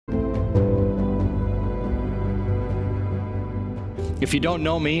If you don't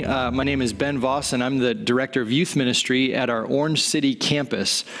know me, my name is Ben Voss, and I'm the Director of Youth Ministry at our Orange City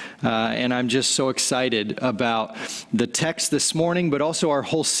campus. And I'm just so excited about the text this morning, but also our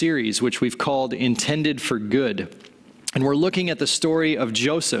whole series, which we've called Intended for Good. And we're looking at the story of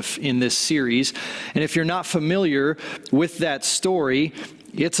Joseph in this series. And if you're not familiar with that story,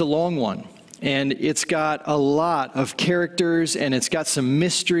 it's a long one. And it's got a lot of characters, and it's got some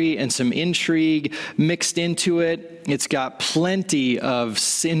mystery and some intrigue mixed into it. It's got plenty of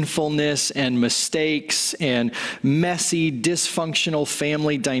sinfulness and mistakes and messy, dysfunctional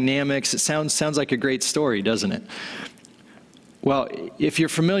family dynamics. It sounds like a great story, doesn't it? Well, if you're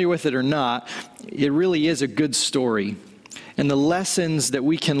familiar with it or not, it really is a good story. And the lessons that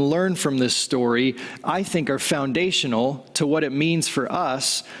we can learn from this story, I think, are foundational to what it means for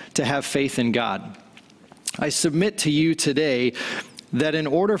us to have faith in God. I submit to you today that in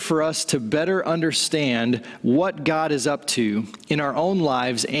order for us to better understand what God is up to in our own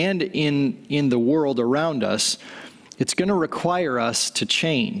lives and in the world around us, it's going to require us to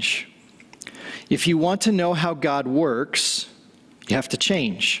change. If you want to know how God works, you have to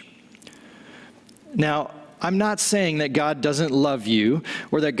change. Now, I'm not saying that God doesn't love you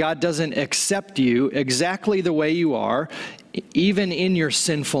or that God doesn't accept you exactly the way you are, even in your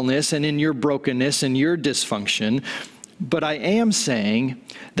sinfulness and in your brokenness and your dysfunction. But I am saying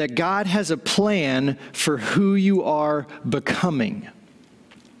that God has a plan for who you are becoming.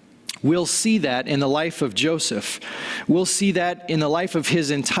 We'll see that in the life of Joseph. We'll see that in the life of his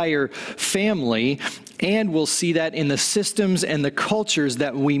entire family. And we'll see that in the systems and the cultures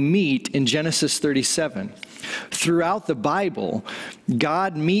that we meet in Genesis 37. Throughout the Bible,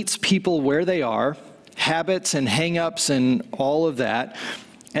 God meets people where they are, habits and hang-ups and all of that,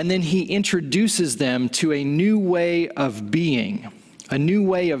 and then he introduces them to a new way of being, a new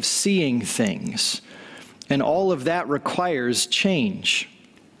way of seeing things. And all of that requires change.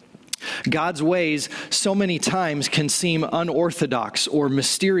 God's ways so many times can seem unorthodox or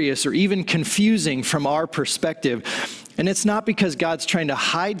mysterious or even confusing from our perspective. And it's not because God's trying to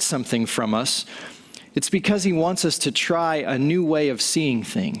hide something from us. It's because he wants us to try a new way of seeing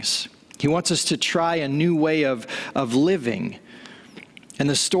things. He wants us to try a new way of living. And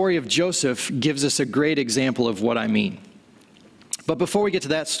the story of Joseph gives us a great example of what I mean. But before we get to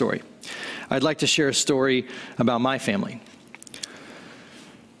that story, I'd like to share a story about my family.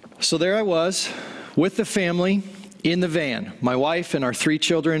 So there I was with the family in the van, my wife and our 3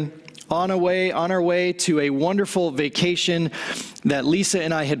 children, on our way to a wonderful vacation that Lisa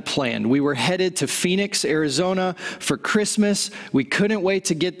and I had planned. We were headed to Phoenix, Arizona for Christmas. We couldn't wait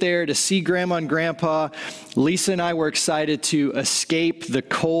to get there to see Grandma and Grandpa. Lisa and I were excited to escape the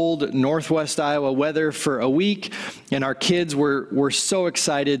cold Northwest Iowa weather for a week. And our kids were so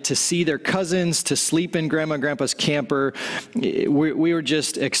excited to see their cousins, to sleep in Grandma and Grandpa's camper. We were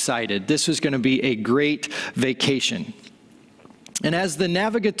just excited. This was going to be a great vacation. And as the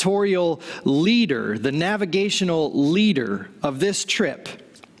navigational leader of this trip,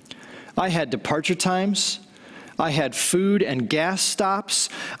 I had departure times, I had food and gas stops,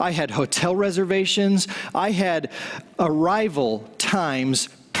 I had hotel reservations, I had arrival times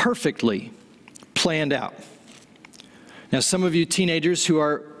perfectly planned out. Now, some of you teenagers who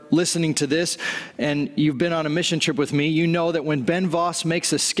are listening to this and you've been on a mission trip with me, you know that when Ben Voss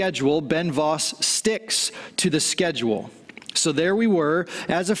makes a schedule, Ben Voss sticks to the schedule. So there we were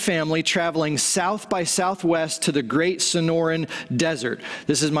as a family traveling south by southwest to the Great Sonoran Desert.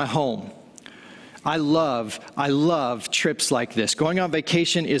 This is my home. I love trips like this. Going on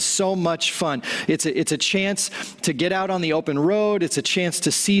vacation is so much fun. It's a chance to get out on the open road. It's a chance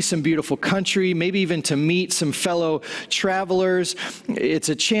to see some beautiful country, maybe even to meet some fellow travelers. It's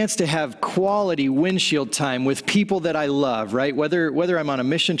a chance to have quality windshield time with people that I love, right? Whether I'm on a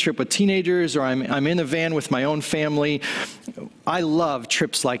mission trip with teenagers or I'm in the van with my own family, I love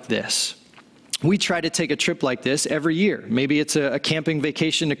trips like this. We try to take a trip like this every year. Maybe it's a camping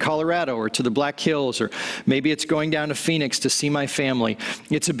vacation to Colorado or to the Black Hills, or maybe it's going down to Phoenix to see my family.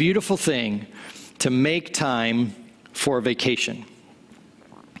 It's a beautiful thing to make time for a vacation.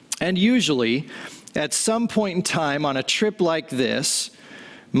 And usually, at some point in time on a trip like this,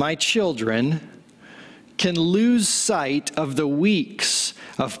 my children can lose sight of the weeks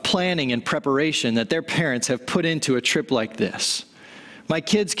of planning and preparation that their parents have put into a trip like this. My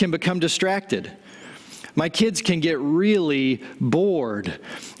kids can become distracted. My kids can get really bored.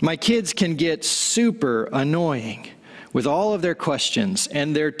 My kids can get super annoying with all of their questions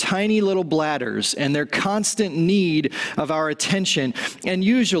and their tiny little bladders and their constant need of our attention. And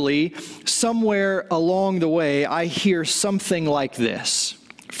usually, somewhere along the way, I hear something like this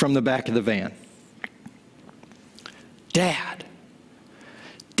from the back of the van. Dad,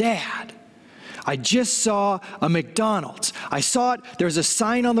 Dad, I just saw a McDonald's. I saw it. There's a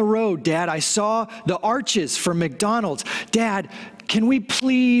sign on the road, Dad. I saw the arches for McDonald's. Dad, can we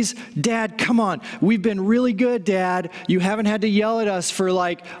please, Dad, come on. We've been really good, Dad. You haven't had to yell at us for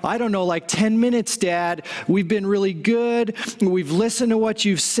like 10 minutes, Dad. We've been really good. We've listened to what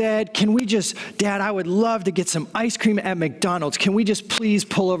you've said. Can we just, Dad, I would love to get some ice cream at McDonald's. Can we just please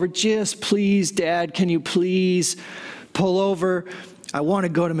pull over? Just please, Dad, can you please pull over? I want to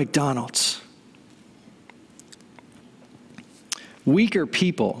go to McDonald's. Weaker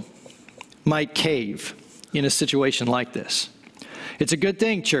people might cave in a situation like this. It's a good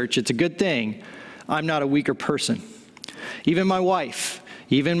thing, church. It's a good thing I'm not a weaker person. Even my wife,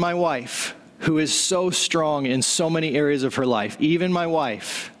 who is so strong in so many areas of her life, even my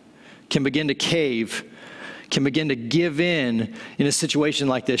wife can begin to cave, can begin to give in a situation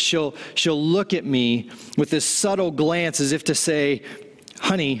like this. She'll look at me with this subtle glance as if to say,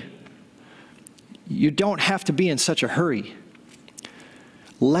 honey, you don't have to be in such a hurry.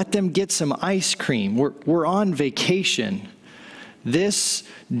 Let them get some ice cream. We're on vacation. This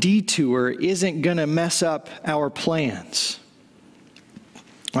detour isn't going to mess up our plans.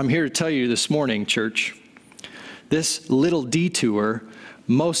 I'm here to tell you this morning, church, this little detour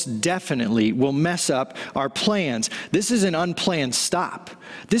most definitely will mess up our plans. This is an unplanned stop.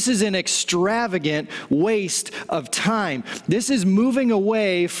 This is an extravagant waste of time. This is moving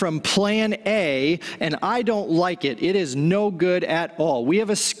away from plan A, and I don't like it. It is no good at all. We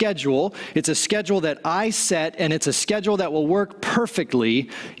have a schedule. It's a schedule that I set, and it's a schedule that will work perfectly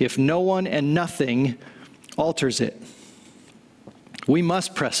if no one and nothing alters it. We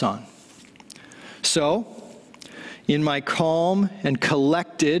must press on. So, in my calm and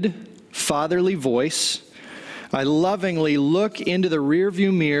collected fatherly voice, I lovingly look into the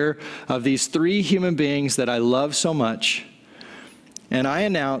rearview mirror of these three human beings that I love so much, and I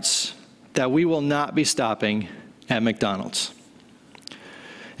announce that we will not be stopping at McDonald's.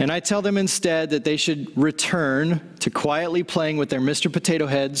 And I tell them instead that they should return to quietly playing with their Mr. Potato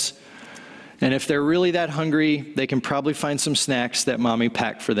Heads, and if they're really that hungry, they can probably find some snacks that Mommy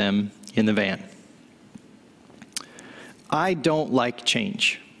packed for them in the van. I don't like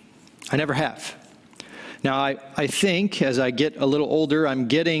change. I never have. Now, I think as I get a little older, I'm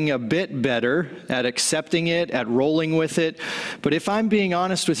getting a bit better at accepting it, at rolling with it. But if I'm being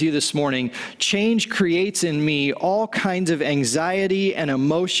honest with you this morning, change creates in me all kinds of anxiety and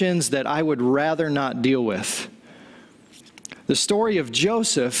emotions that I would rather not deal with. The story of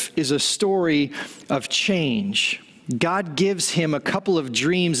Joseph is a story of change. God gives him a couple of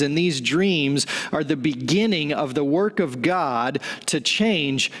dreams, and these dreams are the beginning of the work of God to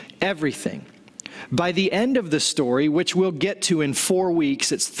change everything. By the end of the story, which we'll get to in 4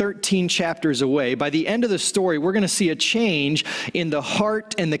 weeks, it's 13 chapters away. By the end of the story, we're going to see a change in the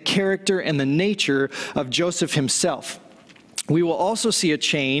heart and the character and the nature of Joseph himself. We will also see a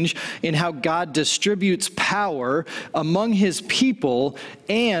change in how God distributes power among his people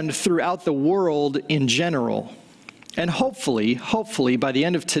and throughout the world in general. And hopefully, by the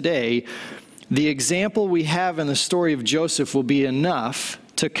end of today, the example we have in the story of Joseph will be enough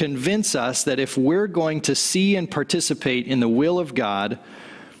to convince us that if we're going to see and participate in the will of God,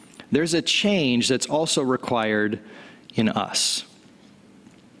 there's a change that's also required in us.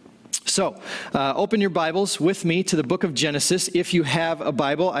 So, open your Bibles with me to the book of Genesis. If you have a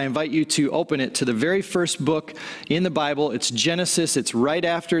Bible, I invite you to open it to the very first book in the Bible. It's Genesis. It's right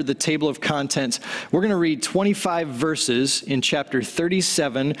after the table of contents. We're going to read 25 verses in chapter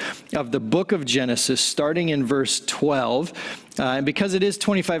 37 of the book of Genesis, starting in verse 12. And because it is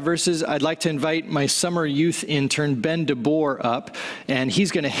 25 verses, I'd like to invite my summer youth intern, Ben DeBoer, up, and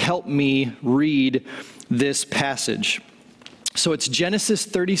he's going to help me read this passage. So it's Genesis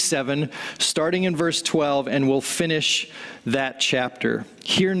 37, starting in verse 12, and we'll finish that chapter.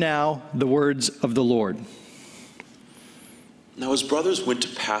 Hear now the words of the Lord. Now his brothers went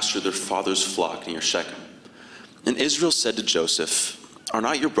to pasture their father's flock near Shechem. And Israel said to Joseph, "Are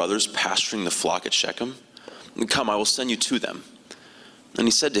not your brothers pasturing the flock at Shechem? Come, I will send you to them." And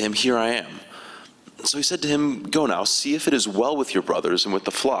he said to him, "Here I am." So he said to him, "Go now, see if it is well with your brothers and with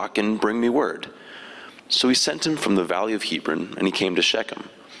the flock, and bring me word." So he sent him from the valley of Hebron, and he came to Shechem.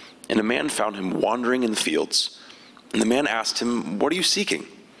 And a man found him wandering in the fields. And the man asked him, "What are you seeking?"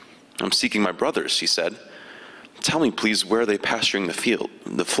 "I'm seeking my brothers," he said. "Tell me, please, where are they pasturing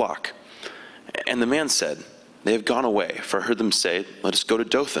the flock?" And the man said, "They have gone away, for I heard them say, 'Let us go to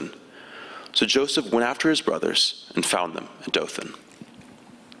Dothan.'" So Joseph went after his brothers and found them at Dothan.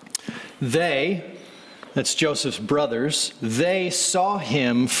 They, that's Joseph's brothers, they saw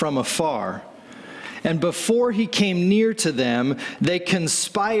him from afar. And before he came near to them, they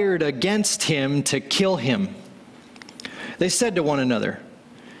conspired against him to kill him. They said to one another,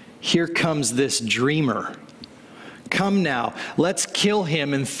 "Here comes this dreamer. Come now, let's kill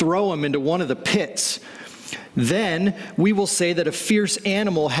him and throw him into one of the pits. Then we will say that a fierce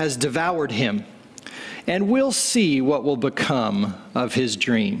animal has devoured him, and we'll see what will become of his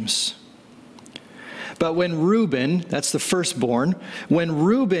dreams." But when Reuben, that's the firstborn, when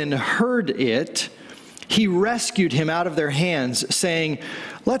Reuben heard it, he rescued him out of their hands, saying,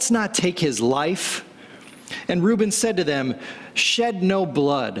 "Let's not take his life." And Reuben said to them, "Shed no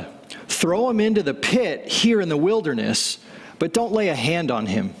blood. Throw him into the pit here in the wilderness, but don't lay a hand on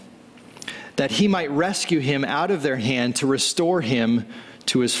him, that he might rescue him out of their hand to restore him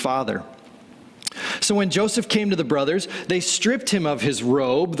to his father." So when Joseph came to the brothers, they stripped him of his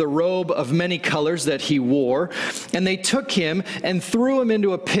robe, the robe of many colors that he wore, and they took him and threw him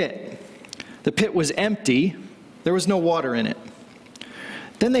into a pit. The pit was empty. There was no water in it.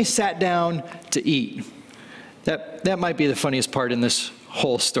 Then they sat down to eat. That might be the funniest part in this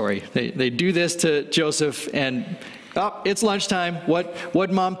whole story. They do this to Joseph, and it's lunchtime.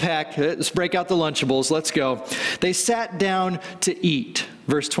 What Mom pack? Let's break out the Lunchables. Let's go. They sat down to eat.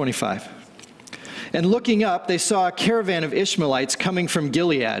 Verse 25. And looking up, they saw a caravan of Ishmaelites coming from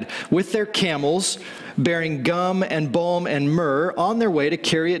Gilead with their camels, bearing gum and balm and myrrh, on their way to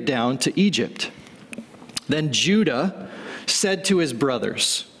carry it down to Egypt. Then Judah said to his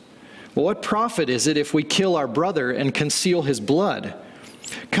brothers, "Well, what profit is it if we kill our brother and conceal his blood?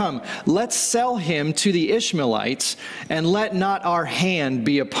 Come, let's sell him to the Ishmaelites, and let not our hand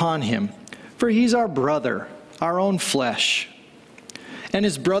be upon him, for he's our brother, our own flesh." And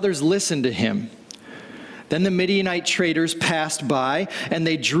his brothers listened to him. Then the Midianite traders passed by, and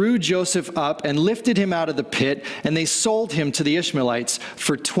they drew Joseph up and lifted him out of the pit, and they sold him to the Ishmaelites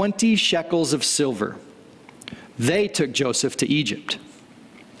for 20 shekels of silver. They took Joseph to Egypt.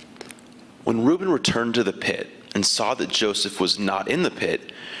 When Reuben returned to the pit and saw that Joseph was not in the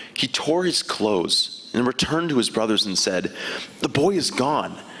pit, he tore his clothes and returned to his brothers and said, "The boy is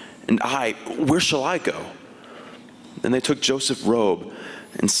gone, and where shall I go?" Then they took Joseph's robe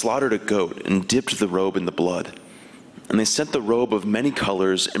and slaughtered a goat and dipped the robe in the blood. And they sent the robe of many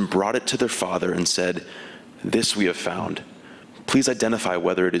colors and brought it to their father and said, "This we have found. Please identify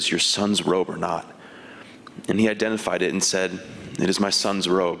whether it is your son's robe or not." And he identified it and said, "It is my son's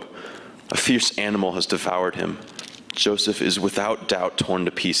robe. A fierce animal has devoured him. Joseph is without doubt torn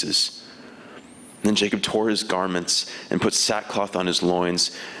to pieces." Then Jacob tore his garments and put sackcloth on his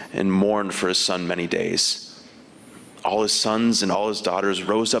loins and mourned for his son many days. All his sons and all his daughters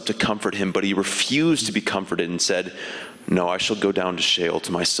rose up to comfort him, but he refused to be comforted and said, "No, I shall go down to Sheol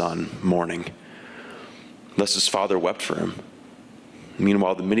to my son, mourning." Thus his father wept for him.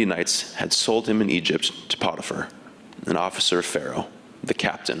 Meanwhile, the Midianites had sold him in Egypt to Potiphar, an officer of Pharaoh, the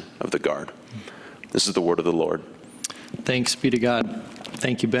captain of the guard. This is the word of the Lord. Thanks be to God.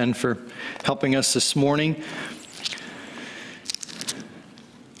 Thank you, Ben, for helping us this morning.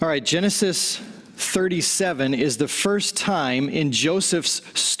 All right, Genesis 37 is the first time in Joseph's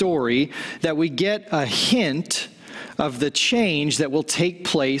story that we get a hint of the change that will take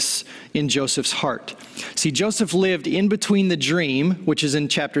place in Joseph's heart. See, Joseph lived in between the dream, which is in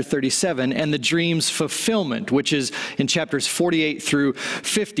chapter 37, and the dream's fulfillment, which is in chapters 48 through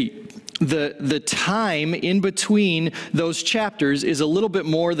 50. The time in between those chapters is a little bit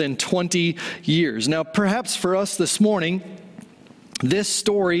more than 20 years. Now, perhaps for us this morning, this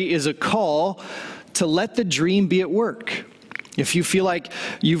story is a call to let the dream be at work. If you feel like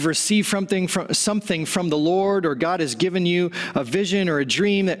you've received something from the Lord, or God has given you a vision or a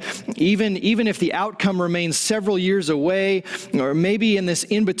dream, that even if the outcome remains several years away, or maybe in this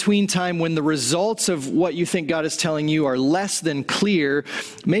in-between time when the results of what you think God is telling you are less than clear,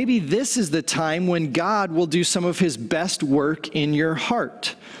 maybe this is the time when God will do some of his best work in your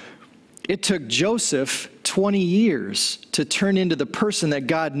heart. It took Joseph 20 years to turn into the person that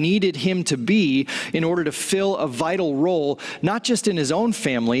God needed him to be in order to fill a vital role, not just in his own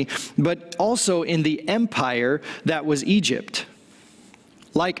family, but also in the empire that was Egypt.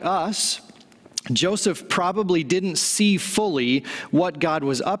 Like us, Joseph probably didn't see fully what God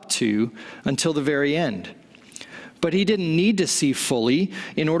was up to until the very end. But he didn't need to see fully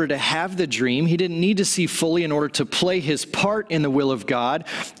in order to have the dream. He didn't need to see fully in order to play his part in the will of God.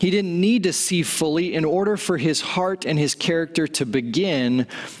 He didn't need to see fully in order for his heart and his character to begin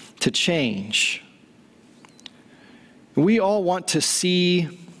to change. We all want to see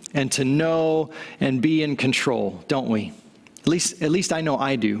and to know and be in control, don't we? At least I know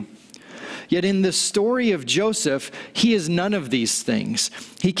I do. Yet in the story of Joseph, he is none of these things.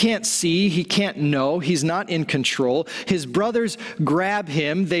 He can't see, he can't know, he's not in control. His brothers grab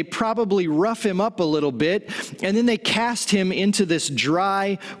him, they probably rough him up a little bit, and then they cast him into this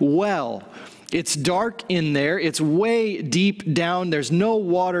dry well. It's dark in there. It's way deep down. There's no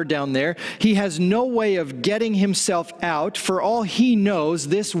water down there. He has no way of getting himself out. For all he knows,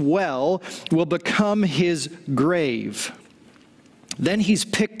 this well will become his grave. Then he's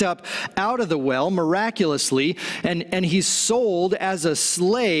picked up out of the well miraculously, and he's sold as a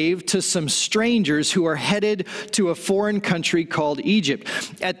slave to some strangers who are headed to a foreign country called Egypt.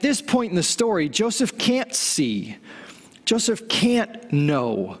 At this point in the story, Joseph can't see. Joseph can't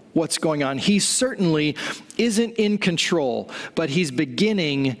know what's going on. He certainly isn't in control, but he's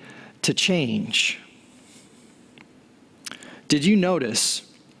beginning to change. Did you notice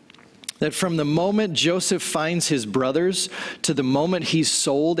that from the moment Joseph finds his brothers to the moment he's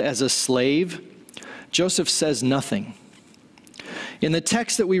sold as a slave, Joseph says nothing? In the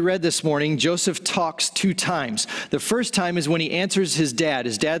text that we read this morning, Joseph talks 2 times. The first time is when he answers his dad.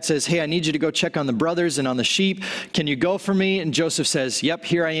 His dad says, hey, I need you to go check on the brothers and on the sheep. Can you go for me? And Joseph says, yep,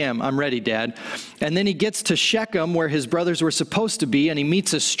 here I am. I'm ready, Dad. And then he gets to Shechem, where his brothers were supposed to be, and he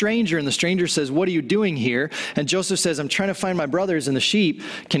meets a stranger, and the stranger says, what are you doing here? And Joseph says, I'm trying to find my brothers and the sheep.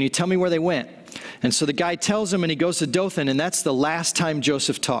 Can you tell me where they went? And so the guy tells him, and he goes to Dothan, and that's the last time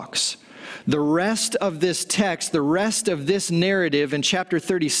Joseph talks. The rest of this text, the rest of this narrative in chapter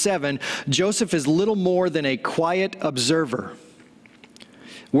 37, Joseph is little more than a quiet observer.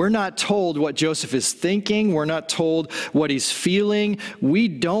 We're not told what Joseph is thinking. We're not told what he's feeling. We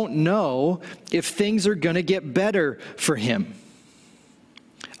don't know if things are going to get better for him.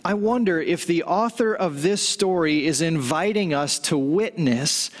 I wonder if the author of this story is inviting us to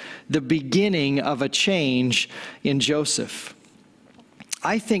witness the beginning of a change in Joseph.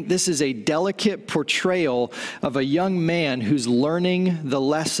 I think this is a delicate portrayal of a young man who's learning the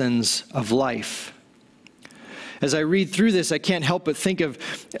lessons of life. As I read through this, I can't help but think of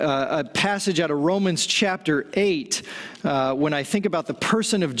a passage out of Romans chapter 8. When I think about the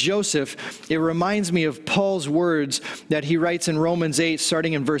person of Joseph, it reminds me of Paul's words that he writes in Romans 8,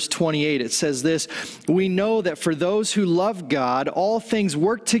 starting in verse 28. It says this, we know that for those who love God, all things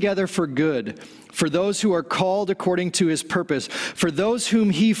work together for good, for those who are called according to his purpose. For those whom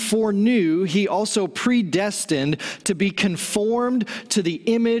he foreknew, he also predestined to be conformed to the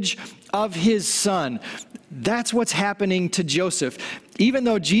image of his Son. That's what's happening to Joseph. Even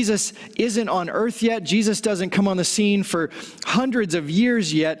though Jesus isn't on earth yet, Jesus doesn't come on the scene for hundreds of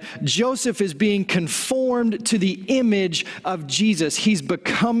years yet, Joseph is being conformed to the image of Jesus. He's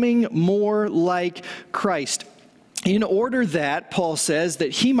becoming more like Christ. In order that, Paul says,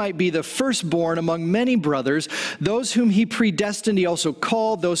 that he might be the firstborn among many brothers, those whom he predestined, he also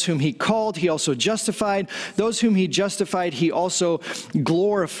called, those whom he called, he also justified, those whom he justified, he also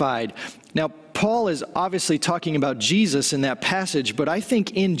glorified. Now, Paul is obviously talking about Jesus in that passage, but I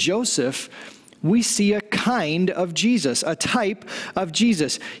think in Joseph, we see a kind of Jesus, a type of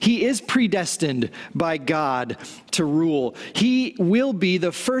Jesus. He is predestined by God to rule. He will be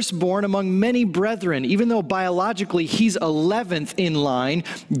the firstborn among many brethren. Even though biologically he's 11th in line,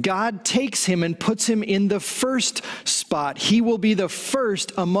 God takes him and puts him in the first spot. He will be the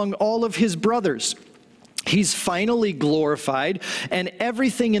first among all of his brothers. He's finally glorified, and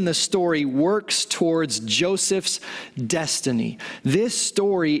everything in the story works towards Joseph's destiny. This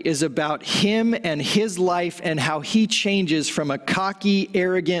story is about him and his life and how he changes from a cocky,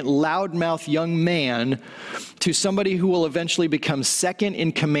 arrogant, loudmouth young man to somebody who will eventually become second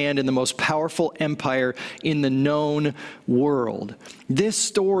in command in the most powerful empire in the known world. This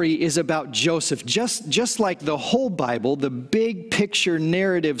story is about Joseph, just like the whole Bible, the big picture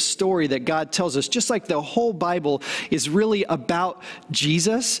narrative story that God tells us, just like the whole Bible is really about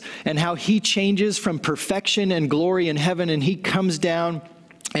Jesus and how he changes from perfection and glory in heaven, and he comes down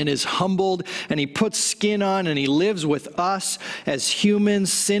and is humbled, and he puts skin on, and he lives with us as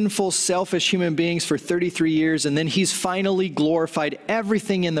humans, sinful, selfish human beings for 33 years, and then he's finally glorified.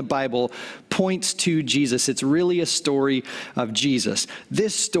 Everything in the Bible points to Jesus. It's really a story of Jesus.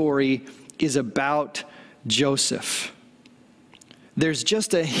 This story is about Joseph. There's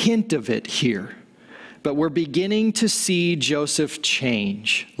just a hint of it here, But we're beginning to see Joseph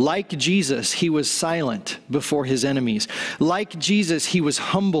change. Like Jesus, he was silent before his enemies. Like Jesus, he was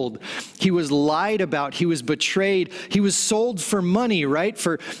humbled. He was lied about. He was betrayed. He was sold for money, right?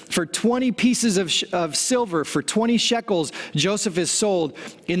 For 20 pieces of silver, for 20 shekels, Joseph is sold.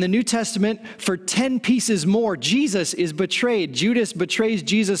 In the New Testament, for 10 pieces more, Jesus is betrayed. Judas betrays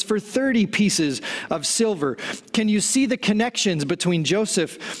Jesus for 30 pieces of silver. Can you see the connections between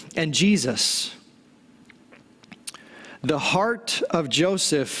Joseph and Jesus? The heart of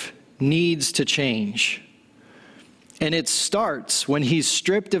Joseph needs to change. And it starts when he's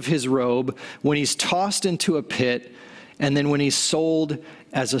stripped of his robe, when he's tossed into a pit, and then when he's sold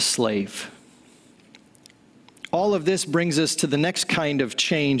as a slave. All of this brings us to the next kind of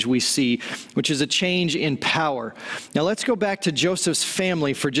change we see, which is a change in power. Now let's go back to Joseph's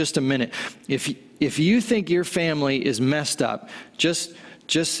family for just a minute. If you think your family is messed up, just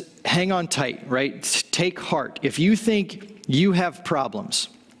hang on tight, right? Take heart. If you think you have problems,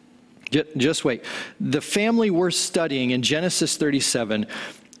 just wait. The family we're studying in Genesis 37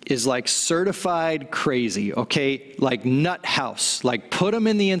 is like certified crazy, okay? Like nut house, like put them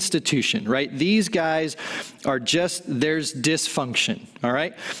in the institution, right? These guys are there's dysfunction, all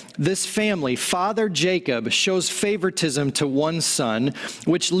right? This family, Father Jacob, shows favoritism to one son,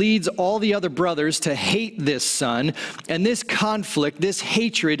 which leads all the other brothers to hate this son. And this conflict, this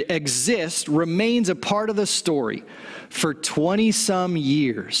hatred remains a part of the story for 20-some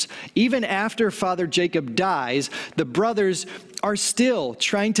years. Even after Father Jacob dies, the brothers are still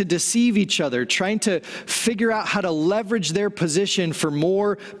trying to deceive each other, trying to figure out how to leverage their position for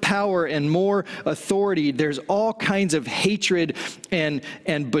more power and more authority. There's all kinds of hatred and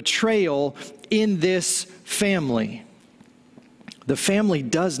betrayal in this family. The family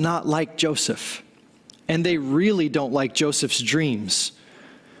does not like Joseph, and they really don't like Joseph's dreams.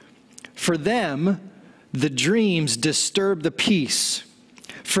 For them, the dreams disturb the peace.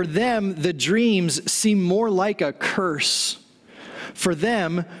 For them, the dreams seem more like a curse. For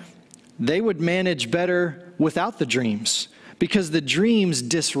them, they would manage better without the dreams because the dreams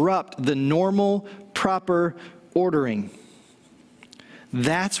disrupt the normal, proper ordering.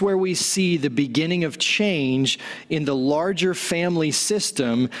 That's where we see the beginning of change in the larger family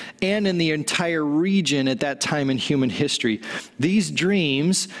system and in the entire region at that time in human history. These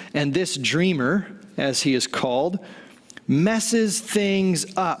dreams and this dreamer, as he is called, messes things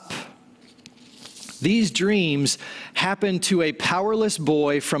up. These dreams happen to a powerless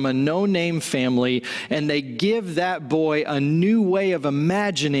boy from a no-name family, and they give that boy a new way of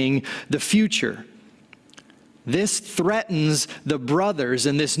imagining the future. This threatens the brothers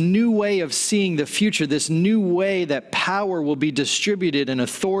and this new way of seeing the future, this new way that power will be distributed and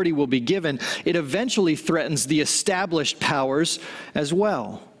authority will be given. It eventually threatens the established powers as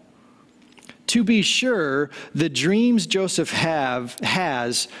well. To be sure, the dreams Joseph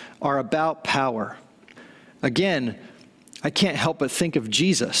has are about power. Again, I can't help but think of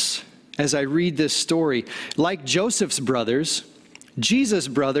Jesus as I read this story. Like Joseph's brothers, Jesus'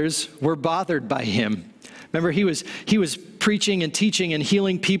 brothers were bothered by him. Remember, he was preaching and teaching and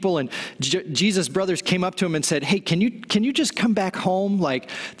healing people, and Jesus' brothers came up to him and said, "Hey, can you just come back home? Like,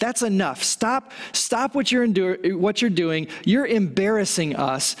 that's enough. Stop what you're doing. You're embarrassing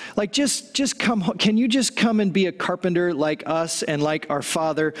us. Like, just come home. Can you just come and be a carpenter like us and like our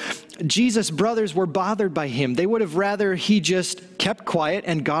father?" Jesus' brothers were bothered by him. They would have rather he just kept quiet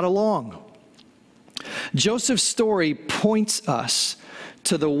and got along. Joseph's story points us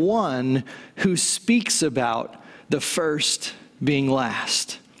to the one who speaks about the first being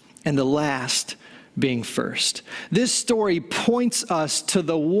last and the last being first. This story points us to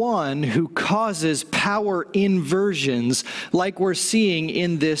the one who causes power inversions like we're seeing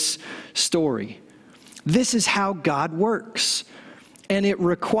in this story. This is how God works, and it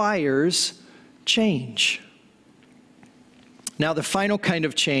requires change. Now, the final kind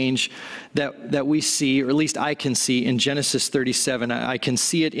of change that we see, or at least I can see in Genesis 37, I can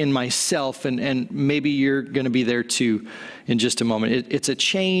see it in myself, and maybe you're going to be there too in just a moment. It's a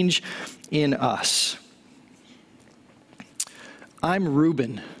change in us. I'm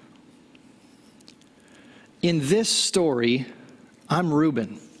Reuben. In this story, I'm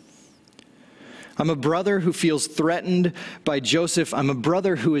Reuben. I'm a brother who feels threatened by Joseph. I'm a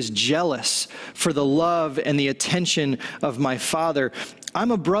brother who is jealous for the love and the attention of my father.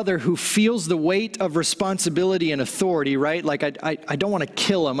 I'm a brother who feels the weight of responsibility and authority, right? Like, I don't want to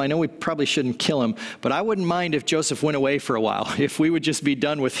kill him. I know we probably shouldn't kill him, but I wouldn't mind if Joseph went away for a while, if we would just be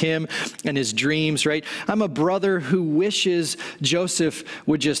done with him and his dreams, right? I'm a brother who wishes Joseph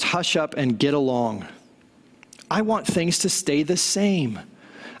would just hush up and get along. I want things to stay the same.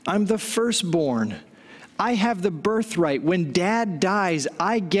 I'm the firstborn, I have the birthright. When dad dies,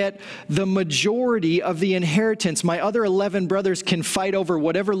 I get the majority of the inheritance. My other 11 brothers can fight over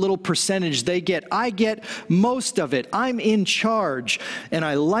whatever little percentage they get. I get most of it. I'm in charge, and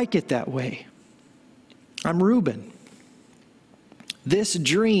I like it that way. I'm Reuben. This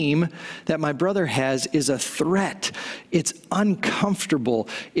dream that my brother has is a threat. It's uncomfortable.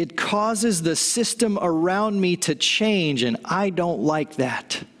 It causes the system around me to change, and I don't like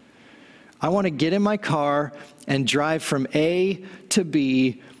that. I want to get in my car and drive from A to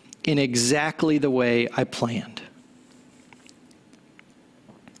B in exactly the way I planned.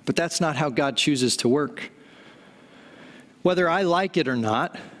 But that's not how God chooses to work. Whether I like it or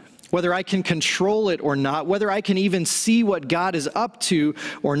not, whether I can control it or not, whether I can even see what God is up to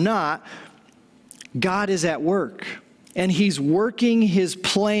or not, God is at work. And he's working his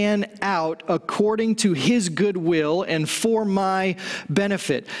plan out according to his good will and for my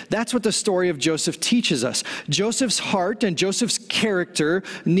benefit. That's what the story of Joseph teaches us. Joseph's heart and Joseph's character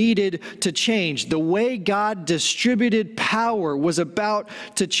needed to change. The way God distributed power was about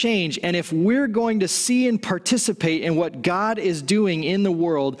to change. And if we're going to see and participate in what God is doing in the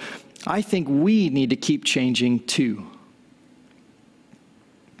world, I think we need to keep changing too.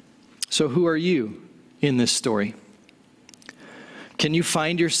 So who are you in this story? Can you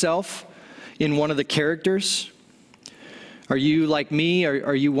find yourself in one of the characters? Are you like me?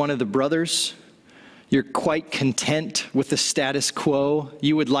 Are you one of the brothers? You're quite content with the status quo.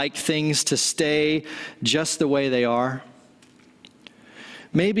 You would like things to stay just the way they are.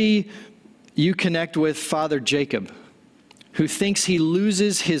 Maybe you connect with Father Jacob, who thinks he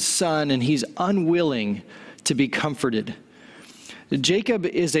loses his son and he's unwilling to be comforted. Jacob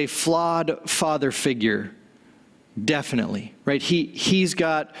is a flawed father figure. Definitely, right? He's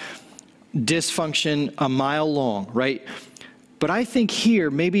got dysfunction a mile long, right? But I think here,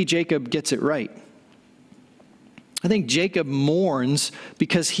 maybe Jacob gets it right. I think Jacob mourns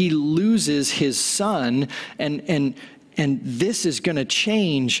because he loses his son, and this is going to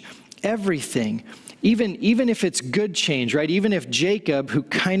change everything. Even if it's good change, right? Even if Jacob, who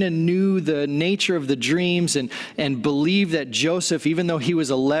kind of knew the nature of the dreams and believed that Joseph, even though he was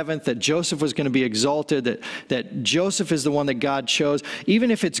 11th, that Joseph was going to be exalted, that Joseph is the one that God chose,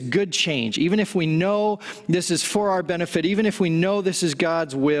 even if it's good change, even if we know this is for our benefit, even if we know this is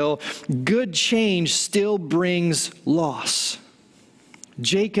God's will, good change still brings loss.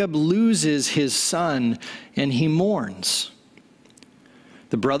 Jacob loses his son and he mourns.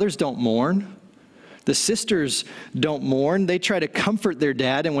 The brothers don't mourn. The sisters don't mourn. They try to comfort their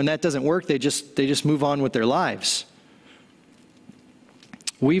dad, and when that doesn't work, they just move on with their lives.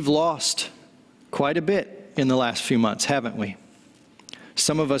 We've lost quite a bit in the last few months, haven't we?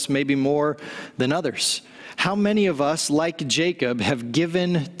 Some of us maybe more than others. How many of us, like Jacob, have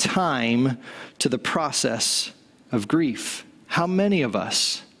given time to the process of grief? How many of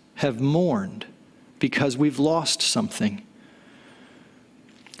us have mourned because we've lost something?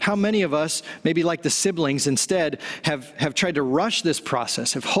 How many of us, maybe like the siblings instead, have tried to rush this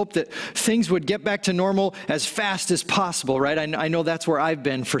process, have hoped that things would get back to normal as fast as possible, right? I know that's where I've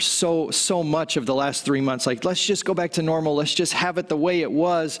been for so much of the last 3 months. Like, let's just go back to normal. Let's just have it the way it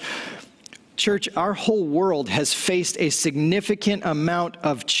was. Church, our whole world has faced a significant amount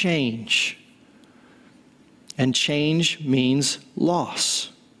of change. And change means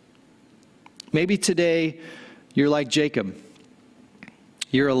loss. Maybe today you're like Jacob.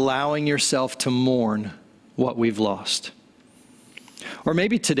 You're allowing yourself to mourn what we've lost. Or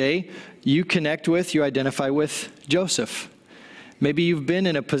maybe today you identify with Joseph. Maybe you've been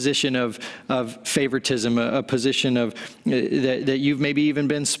in a position of favoritism, a position of that you've maybe even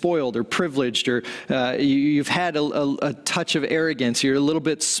been spoiled or privileged, or you've had a touch of arrogance. You're a little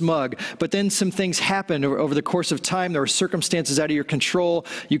bit smug. But then some things happened over the course of time. There were circumstances out of your control.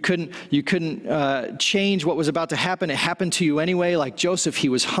 You couldn't change what was about to happen. It happened to you anyway. Like Joseph, he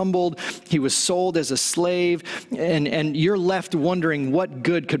was humbled. He was sold as a slave. And you're left wondering what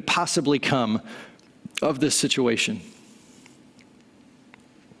good could possibly come of this situation.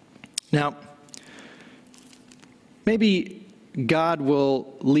 Now, maybe God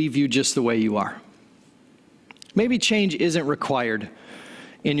will leave you just the way you are. Maybe change isn't required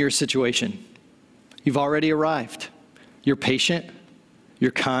in your situation. You've already arrived. You're patient.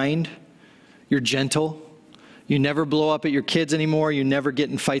 You're kind. You're gentle. You never blow up at your kids anymore. You never get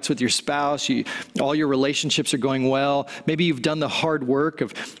in fights with your spouse. All your relationships are going well. Maybe you've done the hard work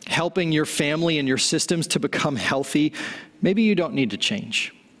of helping your family and your systems to become healthy. Maybe you don't need to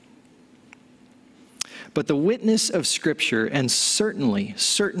change. But the witness of Scripture, and certainly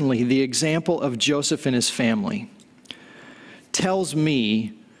the example of Joseph and his family, tells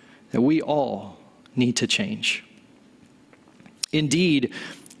me that we all need to change. Indeed,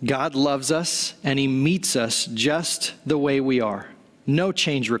 God loves us and he meets us just the way we are. No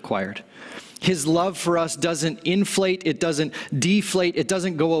change required. His love for us doesn't inflate, it doesn't deflate, it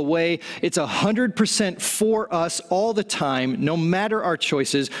doesn't go away. It's 100% for us all the time, no matter our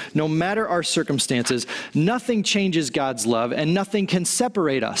choices, no matter our circumstances. Nothing changes God's love, and nothing can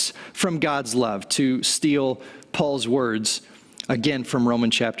separate us from God's love, to steal Paul's words again from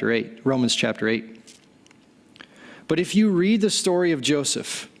Romans chapter 8. But if you read the story of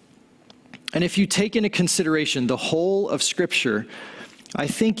Joseph, and if you take into consideration the whole of Scripture, I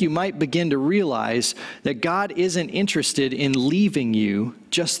think you might begin to realize that God isn't interested in leaving you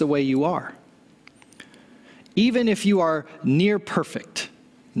just the way you are. Even if you are near perfect,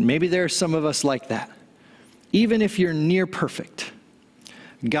 maybe there are some of us like that. Even if you're near perfect,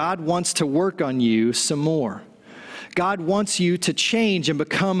 God wants to work on you some more. God wants you to change and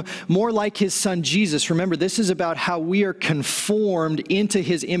become more like his son Jesus. Remember, this is about how we are conformed into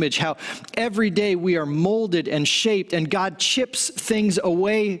his image, how every day we are molded and shaped, and God chips things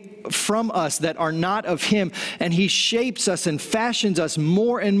away from us that are not of him, and he shapes us and fashions us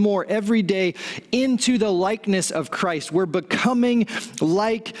more and more every day into the likeness of Christ. We're becoming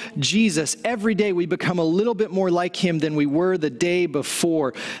like Jesus. Every day we become a little bit more like him than we were the day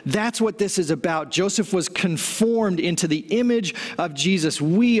before. That's what this is about. Joseph was conformed into the image of Jesus.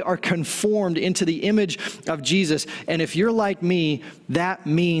 We are conformed into the image of Jesus. And if you're like me, that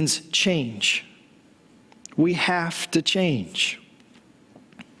means change. We have to change.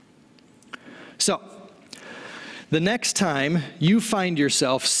 So, the next time you find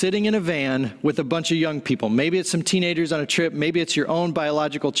yourself sitting in a van with a bunch of young people, maybe it's some teenagers on a trip, maybe it's your own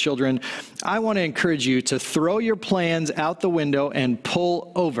biological children, I want to encourage you to throw your plans out the window and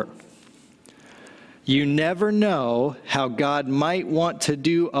pull over. You never know how God might want to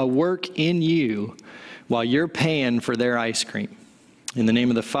do a work in you while you're paying for their ice cream. In the name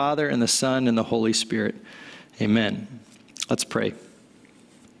of the Father, and the Son, and the Holy Spirit. Amen. Let's pray.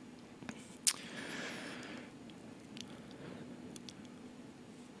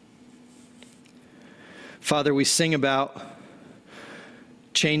 Father, we sing about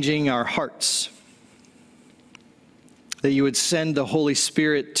changing our hearts, that you would send the Holy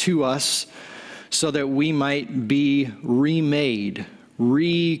Spirit to us so that we might be remade,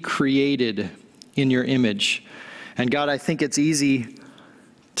 recreated in your image. And God, I think it's easy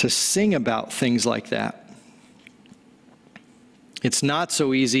to sing about things like that. It's not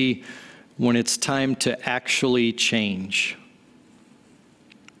so easy when it's time to actually change.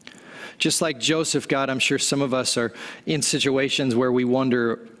 Just like Joseph, God, I'm sure some of us are in situations where we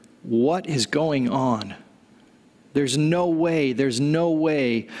wonder, what is going on? There's no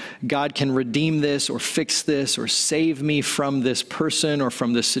way God can redeem this or fix this or save me from this person or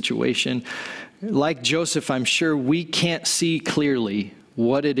from this situation. Like Joseph, I'm sure we can't see clearly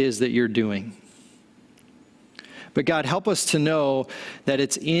what it is that you're doing. But God, help us to know that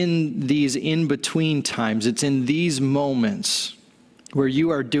it's in these in-between times, it's in these moments where you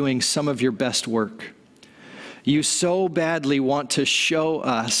are doing some of your best work. You so badly want to show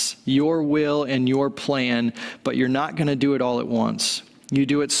us your will and your plan, but you're not going to do it all at once. You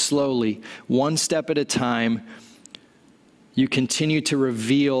do it slowly, one step at a time. You continue to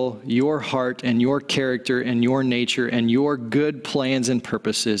reveal your heart and your character and your nature and your good plans and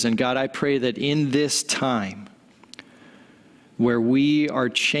purposes. And God, I pray that in this time, where we are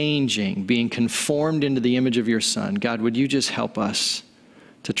changing, being conformed into the image of your Son, God, would you just help us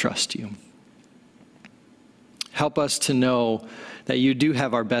to trust you? Help us to know that you do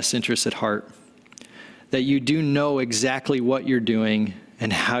have our best interests at heart, that you do know exactly what you're doing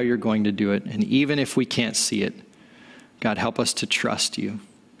and how you're going to do it. And even if we can't see it, God, help us to trust you.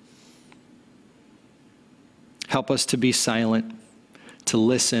 Help us to be silent, to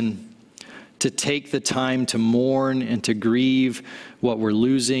listen, to take the time to mourn and to grieve what we're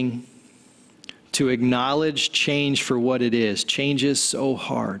losing, to acknowledge change for what it is. Change is so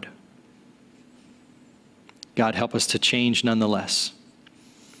hard. God, help us to change nonetheless.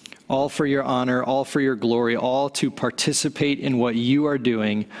 All for your honor, all for your glory, all to participate in what you are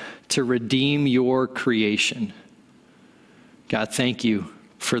doing to redeem your creation. God, thank you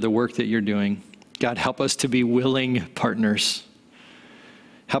for the work that you're doing. God, help us to be willing partners.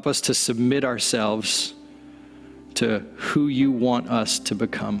 Help us to submit ourselves to who you want us to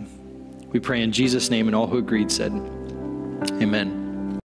become. We pray in Jesus' name, and all who agreed said, amen.